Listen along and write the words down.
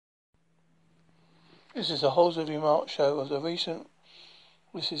This is a Holsworthy March show of the recent.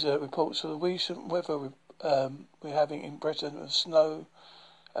 This is reports of the recent weather we're having in Britain of snow,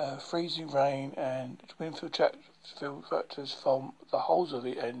 freezing rain, and wind factors from the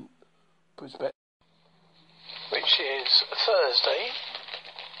Holsworthy end perspective. Which is Thursday,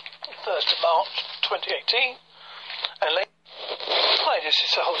 1st of March 2018. And hi, this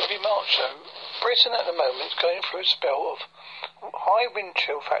is the Holsworthy March show. Britain at the moment is going through a spell of high wind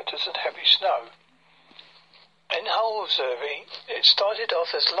chill factors and heavy snow. In Holsworthy, it started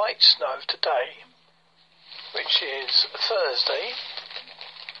off as light snow today, which is Thursday,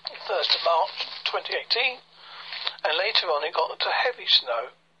 1st of March 2018, and later on it got to heavy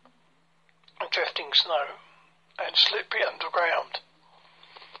snow, drifting snow, and slippery underground.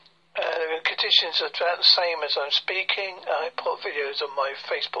 The conditions are about the same as I'm speaking. I put videos on my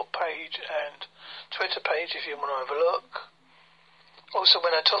Facebook page and Twitter page if you want to have a look. Also,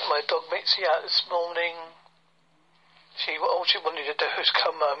 when I took my dog Mitzi out this morning, all she wanted to do was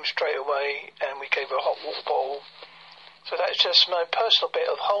come home straight away, and we gave her a hot water bottle. So that's just my personal bit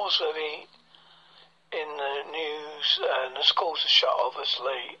of Holsworthy in the news, and the schools are shut,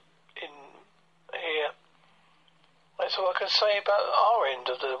 obviously, in here. That's all I can say about our end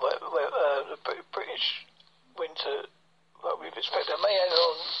of the British winter that we've expected. I may add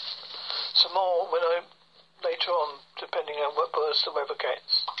on some more later on, depending on what worse the weather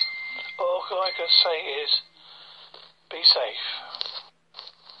gets. All I can say is, be safe.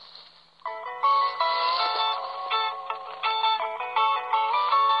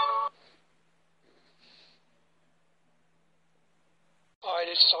 Hi,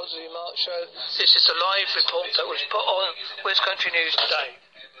 this is Holsworthy March Show. This is a live report that was put on West Country News today.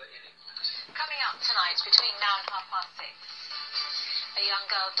 Coming up tonight between now and 6:30. A young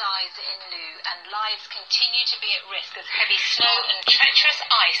girl dies in Lou, and lives continue to be at risk as heavy snow and treacherous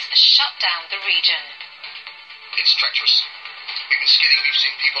ice shut down the region. It's treacherous. We've been skidding, we've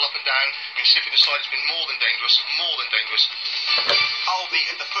seen people up and down, we've been slipping the slide, it's been more than dangerous, more than dangerous. I'll be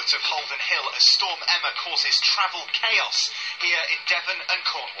at the foot of Holden Hill as Storm Emma causes travel chaos here in Devon and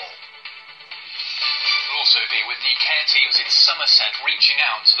Cornwall. We'll also be with the care teams in Somerset reaching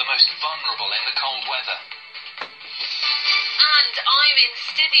out to the most vulnerable in the cold weather. And I'm in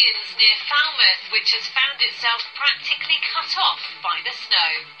Stithians near Falmouth, which has found itself practically cut off by the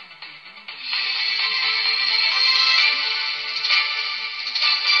snow.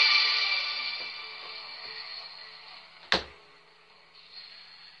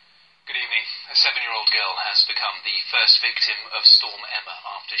 A 7-year-old girl has become the first victim of Storm Emma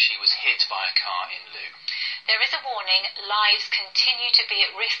after she was hit by a car in Lou. There is a warning. Lives continue to be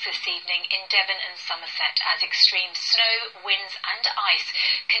at risk this evening in Devon and Somerset as extreme snow, winds and ice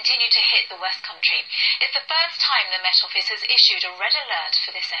continue to hit the West Country. It's the first time the Met Office has issued a red alert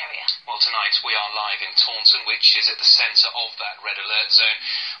for this area. Well, tonight we are live in Taunton, which is at the centre of that red alert zone.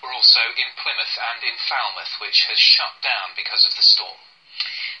 We're also in Plymouth and in Falmouth, which has shut down because of the storm.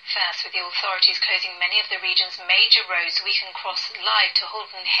 First, with the authorities closing many of the region's major roads, we can cross live to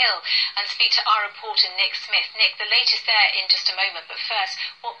Holden Hill and speak to our reporter Nick Smith. Nick, the latest there in just a moment, but first,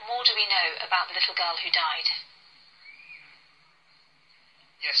 what more do we know about the little girl who died?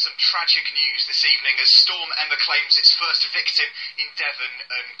 Yes, some tragic news this evening as Storm Emma claims its first victim in Devon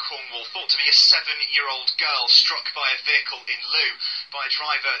and Cornwall, thought to be a 7-year-old girl struck by a vehicle in Lou by a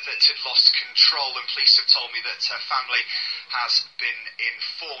driver that had lost control, and police have told me that her family has been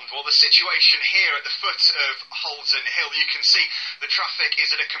informed. Well, the situation here at the foot of Holden Hill, you can see the traffic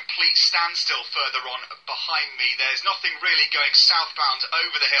is at a complete standstill further on behind me. There's nothing really going southbound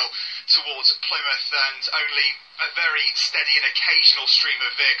over the hill towards Plymouth, and only a very steady and occasional stream of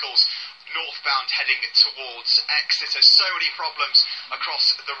vehicles northbound heading towards Exeter. So many problems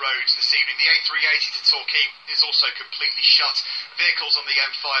across the roads this evening. The A380 to Torquay is also completely shut. Vehicles on the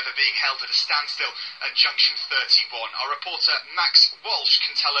M5 are being held at a standstill at junction 31. Our reporter Max Walsh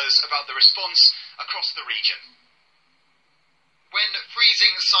can tell us about the response across the region. When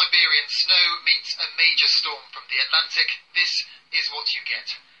freezing Siberian snow meets a major storm from the Atlantic, this is what you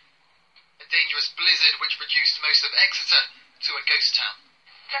get. A dangerous blizzard which reduced most of Exeter to a ghost town.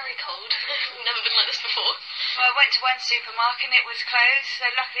 Very cold. Never been like this before. Well, I went to one supermarket and it was closed, so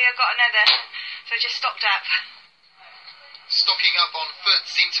luckily I got another, so I just stocked up. Stocking up on foot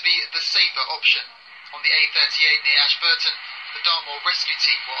seemed to be the safer option. On the A38 near Ashburton, the Dartmoor rescue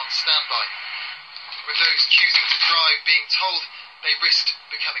team were on standby. With those choosing to drive being told they risked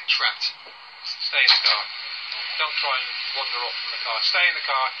becoming trapped. Stay in the car. Don't try and wander off from the car. Stay in the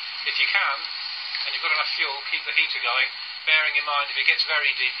car if you can, and you've got enough fuel, keep the heater going. Bearing in mind, if it gets very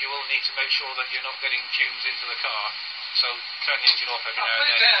deep, you will need to make sure that you're not getting fumes into the car. so turn the engine off every now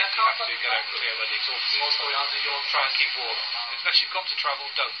and then if you have to get out clear where the exhaust is. Try and keep warm. Unless you've got to travel,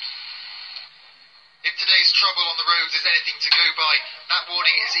 don't. If today's trouble on the roads is anything to go by, that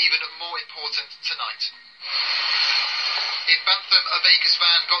warning is even more important tonight. In Bantham, a baker's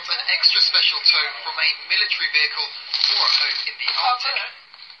van got an extra special tow from a military vehicle for a home in the Arctic.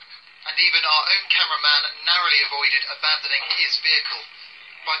 And even our own cameraman narrowly avoided abandoning his vehicle.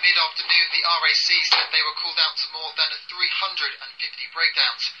 By mid-afternoon, the RAC said they were called out to more than 350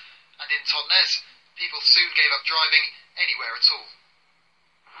 breakdowns. And in Totnes, people soon gave up driving anywhere at all.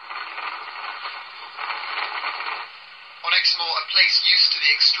 On Exmoor, a place used to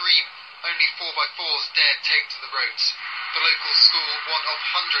the extreme, only 4x4s dared take to the roads. The local school, one of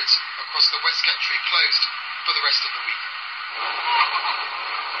hundreds across the West Country, closed for the rest of the week.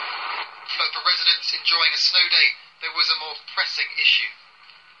 But for residents enjoying a snow day, there was a more pressing issue.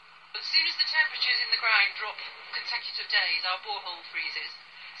 As soon as the temperatures in the ground drop consecutive days, our borehole freezes.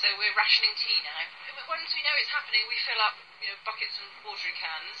 So we're rationing tea now. Once we know it's happening, we fill up, buckets and watering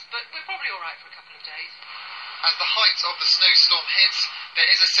cans, but we're probably all right for a couple of days. As the height of the snowstorm hits, there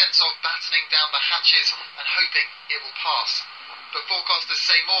is a sense of battening down the hatches and hoping it will pass. But forecasters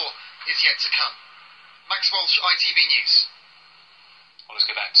say more is yet to come. Max Walsh, ITV News. Well, let's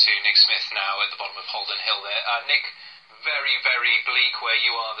go back to Nick Smith now at the bottom of Holden Hill there. Nick, very, very bleak where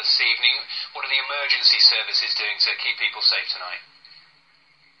you are this evening. What are the emergency services doing to keep people safe tonight?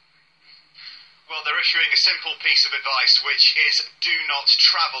 Well, they're issuing a simple piece of advice, which is do not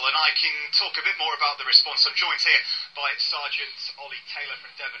travel. And I can talk a bit more about the response. I'm joined here by Sergeant Ollie Taylor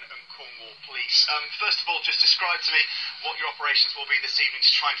from Devon and Cornwall Police. First of all, just describe to me what your operations will be this evening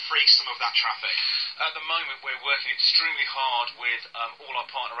to try and free some of that traffic. At the moment, we're working extremely hard with all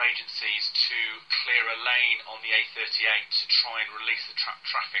our partner agencies to clear a lane on the A38 to try and release the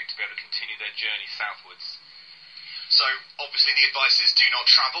traffic to be able to continue their journey southwards. So, obviously the advice is do not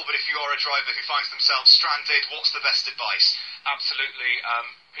travel, but if you are a driver who finds themselves stranded, what's the best advice? Absolutely.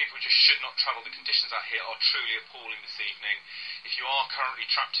 People just should not travel. The conditions out here are truly appalling this evening. If you are currently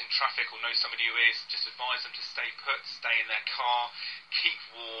trapped in traffic or know somebody who is, just advise them to stay put, stay in their car, keep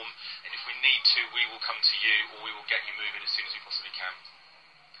warm, and if we need to, we will come to you or we will get you moving as soon as we possibly can.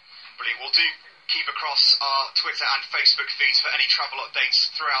 Brilliant. We'll do keep across our Twitter and Facebook feeds for any travel updates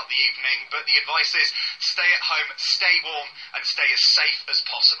throughout the evening, but the advice is stay at home, stay warm, and stay as safe as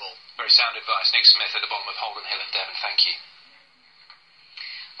possible. Very sound advice. Nick Smith at the bottom of Holden Hill in Devon, thank you.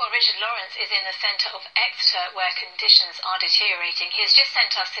 Well, Richard Lawrence is in the centre of Exeter where conditions are deteriorating. He has just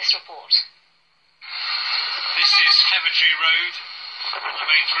sent us this report. This is Hevertree Road, the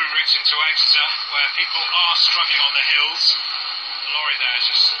main through routes into Exeter, where people are struggling on the hills. The lorry there is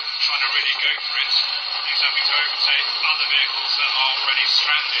just trying to really go for it. He's having to overtake other vehicles that are already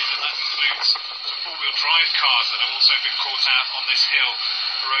stranded, and that includes some four-wheel drive cars that have also been caught out on this hill,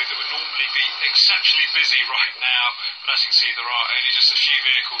 a road that would normally be exceptionally busy right now. But as you can see, there are only just a few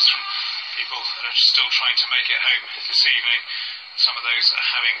vehicles from people that are still trying to make it home this evening. Some of those are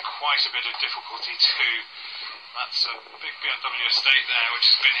having quite a bit of difficulty too. That's a big BMW estate there, which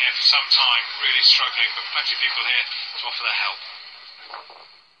has been here for some time, really struggling, but plenty of people here to offer their help.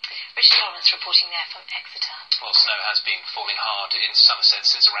 Richard Lawrence reporting there from Exeter. Well, snow has been falling hard in Somerset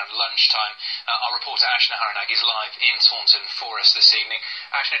since around lunchtime. Our reporter Ashna Haranag is live in Taunton for us this evening.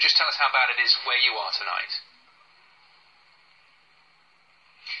 Ashna, just tell us how bad it is where you are tonight.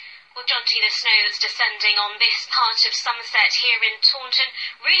 Well, John T, the snow that's descending on this part of Somerset here in Taunton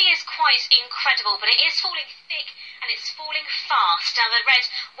really is quite incredible, but it is falling thick and it's falling fast. Now, the red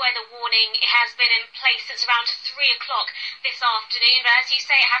weather warning has been in place since around 3 o'clock this afternoon, but as you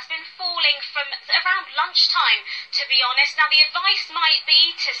say, it has been falling from around lunchtime, to be honest. Now, the advice might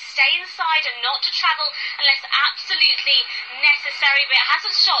be to stay inside and not to travel unless absolutely necessary, but it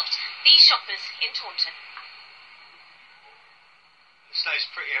hasn't stopped these shoppers in Taunton. The snow's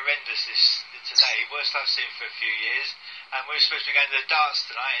pretty horrendous today, worst I've seen for a few years, and we're supposed to be going to the darts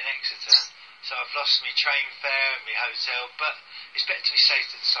tonight in Exeter, so I've lost my train fare and my hotel, but it's better to be safe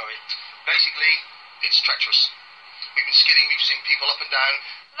than sorry. Basically, it's treacherous. We've been skidding, we've seen people up and down.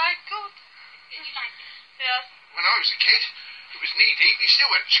 Like good. Yeah. When I was a kid, it was knee-deep, you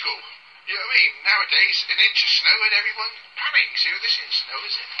still went to school. You know what I mean? Nowadays, an inch of snow and everyone panics. You know, this isn't snow,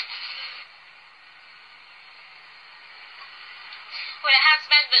 is it? Well, it has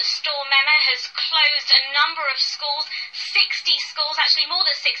meant that Storm Emma has closed a number of schools. 60 schools, actually more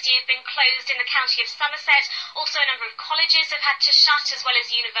than 60, have been closed in the county of Somerset. Also, a number of colleges have had to shut, as well as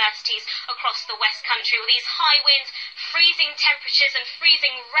universities across the West Country. Well, these high winds, freezing temperatures and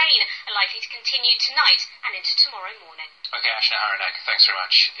freezing rain are likely to continue tonight and into tomorrow morning. OK, Ashna Haranag, thanks very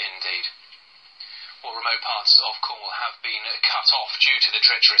much indeed. Well, remote parts of Cornwall have been cut off due to the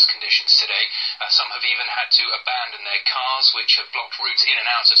treacherous conditions today. Some have even had to abandon their cars, which have blocked routes in and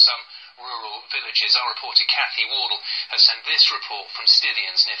out of some rural villages. Our reporter Kathy Wardle has sent this report from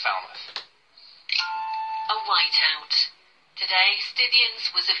Stithians near Falmouth. A whiteout. Today, Stithians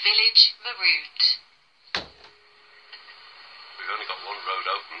was a village marooned. We've only got one road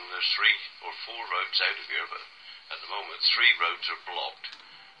open. There's 3 or 4 roads out of here, but at the moment 3 roads are blocked.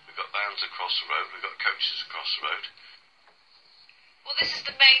 We've got vans across the road, we've got coaches across the road. Well, this is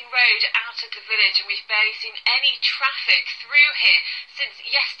the main road out of the village, and we've barely seen any traffic through here since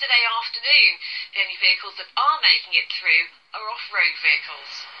yesterday afternoon. The only vehicles that are making it through are off-road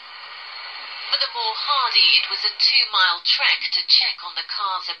vehicles. For the more hardy, it was a 2-mile trek to check on the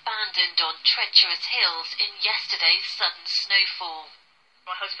cars abandoned on treacherous hills in yesterday's sudden snowfall.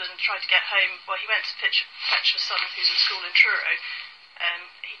 My husband tried to get home. Well, he went to fetch his son who's at school in Truro.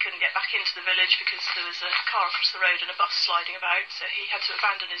 He couldn't get back into the village because there was a car across the road and a bus sliding about, so he had to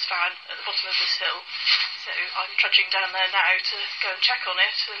abandon his van at the bottom of this hill. So I'm trudging down there now to go and check on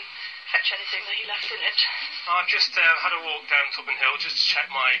it and fetch anything that he left in it. I've just had a walk down Tubbin Hill just to check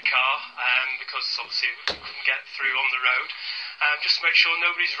my car, because obviously we couldn't get through on the road. Just to make sure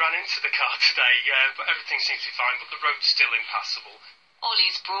nobody's ran into the car today, but everything seems to be fine, but the road's still impassable.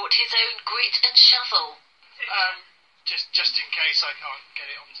 Ollie's brought his own grit and shovel. Just in case I can't get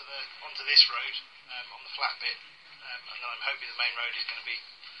it onto this road, on the flat bit, and then I'm hoping the main road is going to be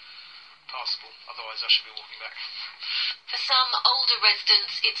passable, otherwise I should be walking back. For some older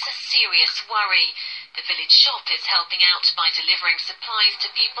residents, it's a serious worry. The village shop is helping out by delivering supplies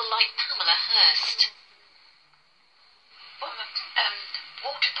to people like Pamela Hurst. Well,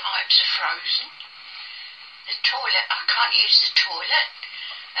 water pipes are frozen. The toilet, I can't use the toilet.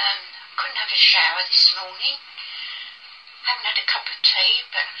 Couldn't have a shower this morning. Haven't had a cup of tea,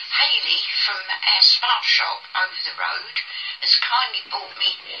 but Hayley from our spa shop over the road has kindly bought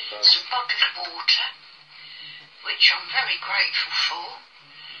me some bottled water, which I'm very grateful for.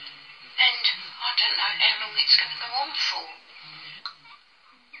 And I don't know how long it's going to go on for.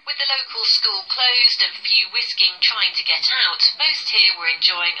 With the local school closed and few whisking trying to get out, most here were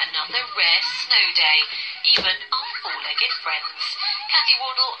enjoying another rare snow day, even our 4-legged friends. Kathy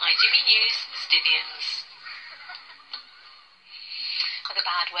Wardle, ITV News, Stithians. The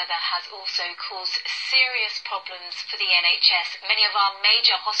bad weather has also caused serious problems for the NHS. Many of our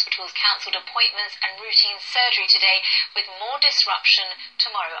major hospitals cancelled appointments and routine surgery today, with more disruption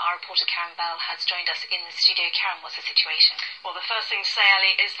tomorrow. Our reporter Karen Bell has joined us in the studio. Karen, what's the situation? Well, the first thing to say,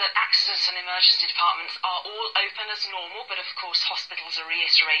 Ali, is that accidents and emergency departments are all open as normal, but of course hospitals are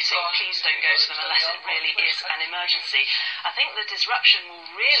reiterating, please don't go to them unless it really is an emergency. I think the disruption will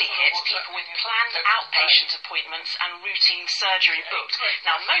really hit people with planned outpatient appointments and routine surgery booked.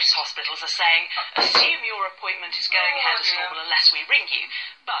 Now, most hospitals are saying, assume your appointment is going ahead as normal unless we ring you.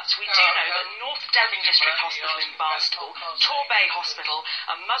 But we do know that North Devon District Hospital in Barnstaple, Torbay Hospital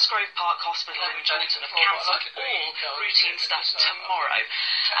and Musgrove Park Hospital in Taunton have cancelled all routine stuff tomorrow.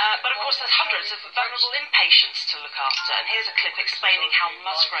 But of course there's hundreds of vulnerable inpatients to look after, and here's a clip explaining how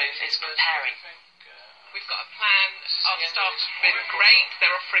Musgrove is preparing. We've got a plan. Our staff have been great.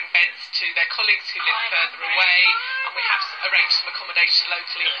 They're offering beds to their colleagues who live further away, and we have arranged some accommodation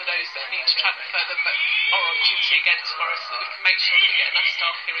locally for those that need to travel further but are on duty again tomorrow, so that we can make sure that we get enough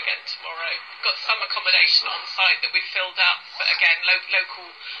staff here again tomorrow. We've got some accommodation on site that we've filled up, but again, local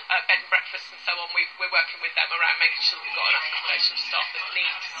bed and breakfast and so on, we're working with them around making sure that we've got enough accommodation for staff that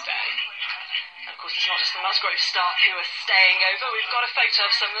need to stay. And of course, it's not just the Musgrove staff who are staying over. We've got a photo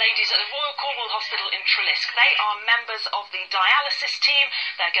of some ladies at the Royal Cornwall Hospital in Trelisk. They are members of the dialysis team.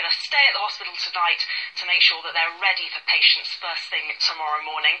 They're going to stay at the hospital tonight to make sure that they're ready for patients first thing tomorrow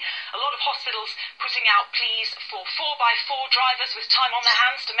morning. A lot of hospitals putting out pleas for 4x4 drivers with time on their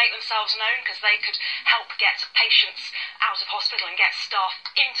hands to make themselves known, because they could help get patients out of hospital and get staff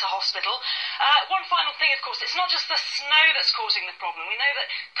into hospital. One final thing, of course, it's not just the snow that's causing the problem. We know that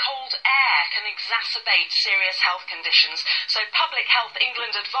cold air can exacerbate serious health conditions. So Public Health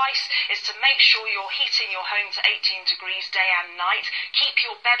England advice is to make sure you're heating your home to 18 degrees day and night. Keep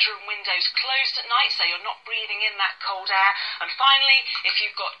your bedroom windows closed at night so you're not breathing in that cold air. And finally, if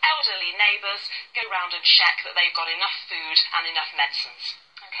you've got elderly neighbours, go round and check that they've got enough food and enough medicines.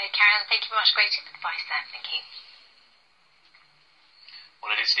 Okay, Karen, thank you very much. Great advice there. Thank you.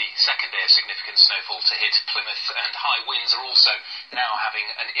 Well, it is the second day of significant snowfall to hit Plymouth, and high winds are also now having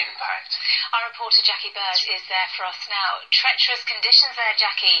an impact. Our reporter Jackie Bird is there for us now. Treacherous conditions there,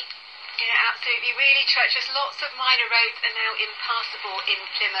 Jackie. Yeah, absolutely, really treacherous. Lots of minor roads are now impassable in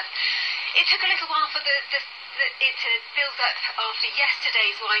Plymouth. It took a little while for the that it had built up after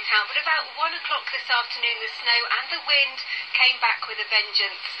yesterday's whiteout, but about 1 o'clock this afternoon the snow and the wind came back with a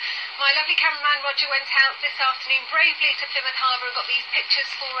vengeance. My lovely cameraman Roger went out this afternoon bravely to Plymouth Harbour and got these pictures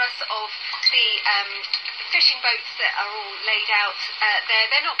for us of the fishing boats that are all laid out there.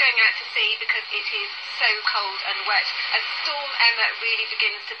 They're not going out to sea because it is so cold and wet as Storm Emma really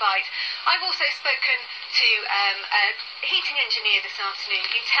begins to bite. I've also spoken to a heating engineer this afternoon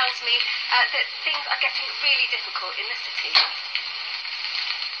who tells me that things are getting really difficult in the city.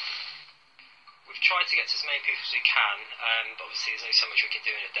 We've tried to get to as many people as we can, but obviously there's only so much we can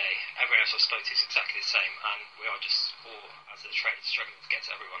do in a day. Everyone else I've spoken to is exactly the same, and we are just all, as a trade, struggling to get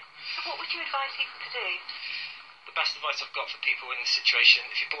to everyone. So what would you advise people to do? The best advice I've got for people in this situation,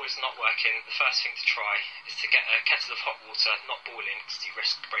 if your boiler's not working, the first thing to try is to get a kettle of hot water, not boiling, because you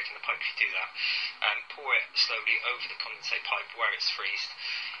risk breaking the pipe if you do that. Pour it slowly over the condensate pipe where it's freezed.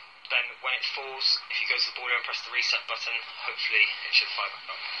 Then when it falls, if you go to the boiler and press the reset button, hopefully it should fire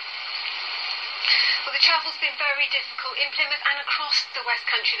back up. Well, the travel's been very difficult in Plymouth and across the West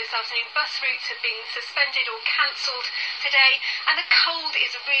Country this afternoon. Bus routes have been suspended or cancelled today, and the cold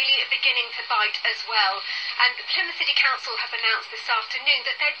is really beginning to bite as well. And the Plymouth City Council have announced this afternoon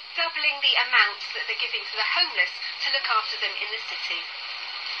that they're doubling the amounts that they're giving to the homeless to look after them in the city.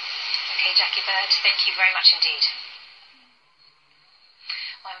 Okay, Jackie Bird, thank you very much indeed.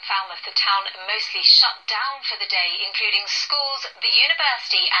 Well, in Falmouth, the town mostly shut down for the day, including schools, the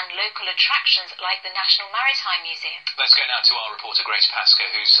university and local attractions like the National Maritime Museum. Let's go now to our reporter Grace Pascoe,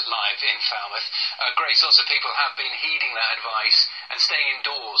 who's live in Falmouth. Grace, lots of people have been heeding that advice and staying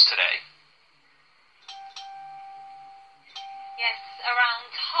indoors today. Yes, around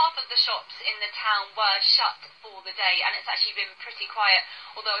half of the shops in the town were shut for the day, and it's actually been pretty quiet,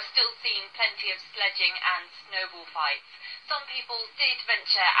 although I've still seen plenty of sledging and snowball fights. Some people did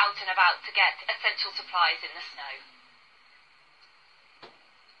venture out and about to get essential supplies in the snow.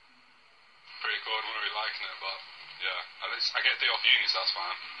 Pretty cold, wouldn't really liking it, but yeah, I get a day off uni, so that's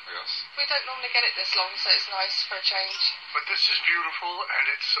fine, I guess. We don't normally get it this long, so it's nice for a change. But this is beautiful, and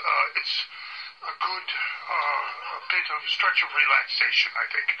it's a good bit of stretch of relaxation, I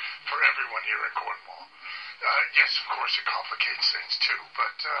think, for everyone here in Cornwall. Yes, of course, it complicates things too,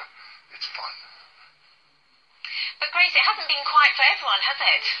 but it's fun. But Grace, it hasn't been quiet for everyone, has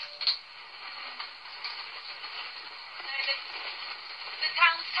it? No, the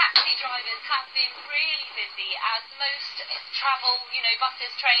town's taxi drivers have been really busy as most travel,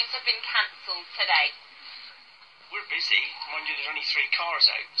 buses, trains have been cancelled today. We're busy. Mind you, there's only 3 cars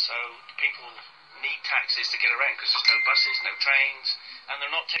out, so people need taxis to get around because there's no buses, no trains, and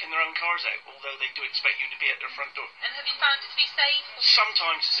they're not taking their own cars out, although they do expect you to be at their front door. And have you found it to be safe?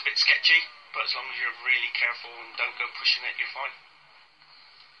 Sometimes it's a bit sketchy, but as long as you're really careful and don't go pushing it, you're fine.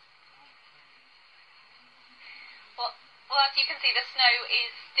 Well, as you can see, the snow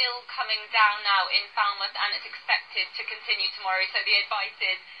is still coming down now in Falmouth, and it's expected to continue tomorrow, so the advice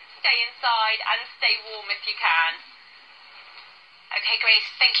is stay inside and stay warm if you can. Okay, Grace,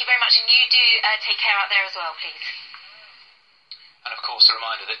 thank you very much, and you do take care out there as well, please. And of course, a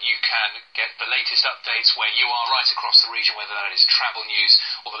reminder that you can get the latest updates where you are right across the region, whether that is travel news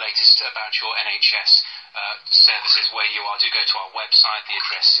or the latest about your NHS services where you are. Do go to our website. The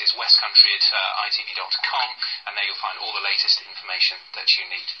address is westcountry@itv.com, and there you'll find all the latest information that you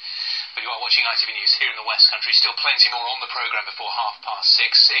need. But you are watching ITV News here in the West Country. Still plenty more on the programme before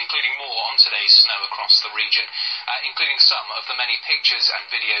 6:30, including more on today's snow across the region, including some of the many pictures and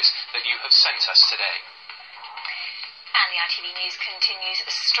videos that you have sent us today. And the ITV News continues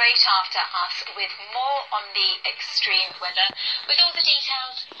straight after us with more on the extreme weather. With all the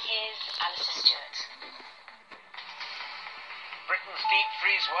details, here's Alistair Stewart. Britain's deep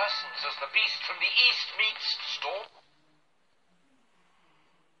freeze worsens as the beast from the east meets storm.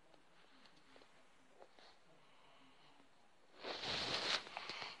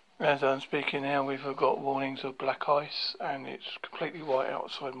 As I'm speaking now, we've got warnings of black ice, and it's completely white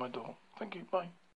outside my door. Thank you, bye.